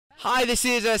Hi, this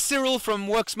is Cyril from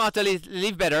Work Smarter,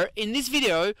 Live Better. In this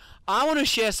video, I want to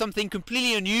share something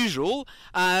completely unusual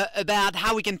about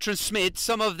how we can transmit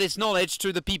some of this knowledge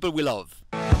to the people we love.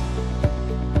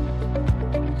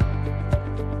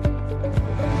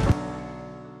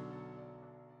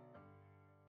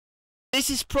 This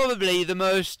is probably the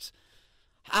most,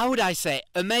 how would I say,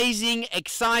 amazing,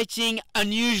 exciting,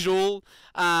 unusual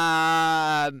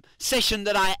session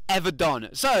that I ever done.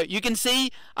 So you can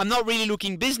see I'm not really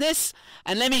looking business,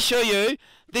 and let me show you.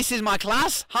 This is my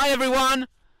class. Hi everyone.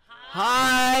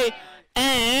 Hi.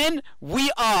 And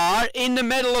we are in the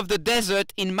middle of the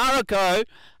desert in Morocco.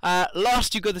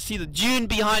 Last you got to see the dune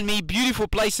behind me, beautiful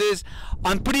places.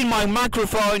 I'm putting my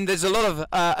microphone, there's a lot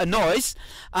of noise.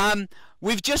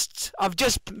 I've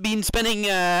just been spending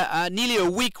nearly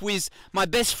a week with my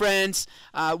best friends.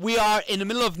 We are in the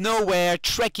middle of nowhere,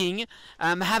 trekking,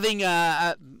 having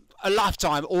a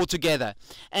lifetime all together.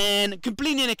 And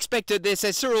completely unexpected, they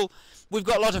said, Cyril, we've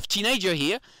got a lot of teenagers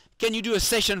here. Can you do a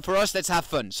session for us? Let's have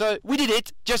fun. So we did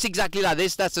it just exactly like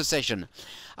this. That's a session.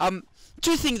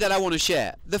 Two things that I want to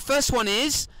share. The first one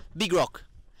is Big Rock.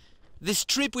 This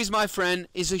trip with my friend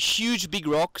is a huge big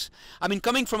rock. I mean,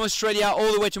 coming from Australia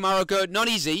all the way to Morocco, not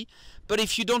easy. But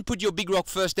if you don't put your big rock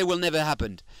first, they will never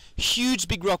happen. Huge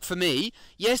big rock for me.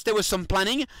 Yes, there was some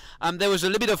planning. There was a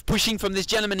little bit of pushing from this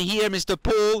gentleman here, Mr.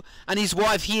 Paul, and his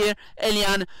wife here,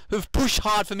 Eliane, who've pushed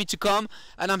hard for me to come.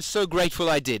 And I'm so grateful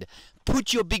I did.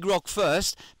 Put your big rock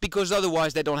first, because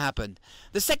otherwise they don't happen.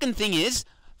 The second thing is,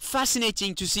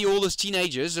 fascinating to see all those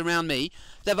teenagers around me.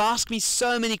 They've asked me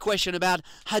so many questions about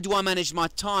how do I manage my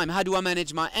time, how do I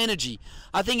manage my energy.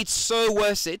 I think it's so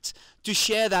worth it to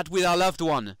share that with our loved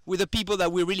one, with the people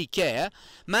that we really care.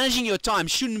 Managing your time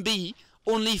shouldn't be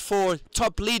only for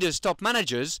top leaders, top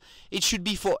managers. It should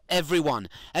be for everyone.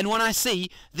 And when I see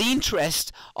the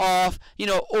interest of,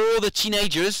 all the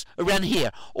teenagers around here,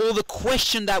 all the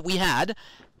questions that we had,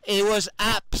 it was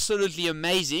absolutely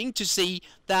amazing to see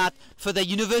that for the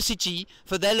university,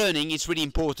 for their learning, it's really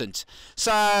important.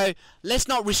 So let's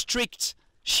not restrict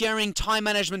sharing time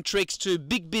management tricks to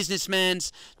big businessmen,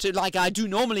 to like I do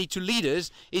normally to leaders.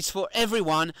 It's for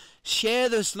everyone. Share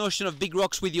this notion of big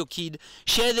rocks with your kid.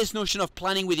 Share this notion of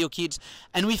planning with your kids.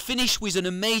 And we finish with an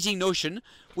amazing notion,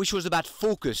 which was about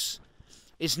focus.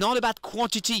 It's not about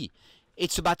quantity.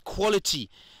 It's about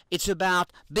quality. It's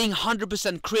about being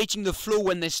 100% creating the flow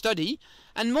when they study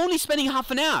and only spending half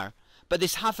an hour. But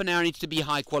this half an hour needs to be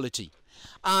high quality.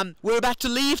 We're about to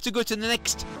leave to go to the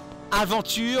next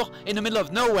aventure in the middle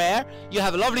of nowhere. You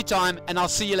have a lovely time and I'll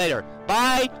see you later.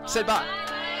 Bye. Say bye.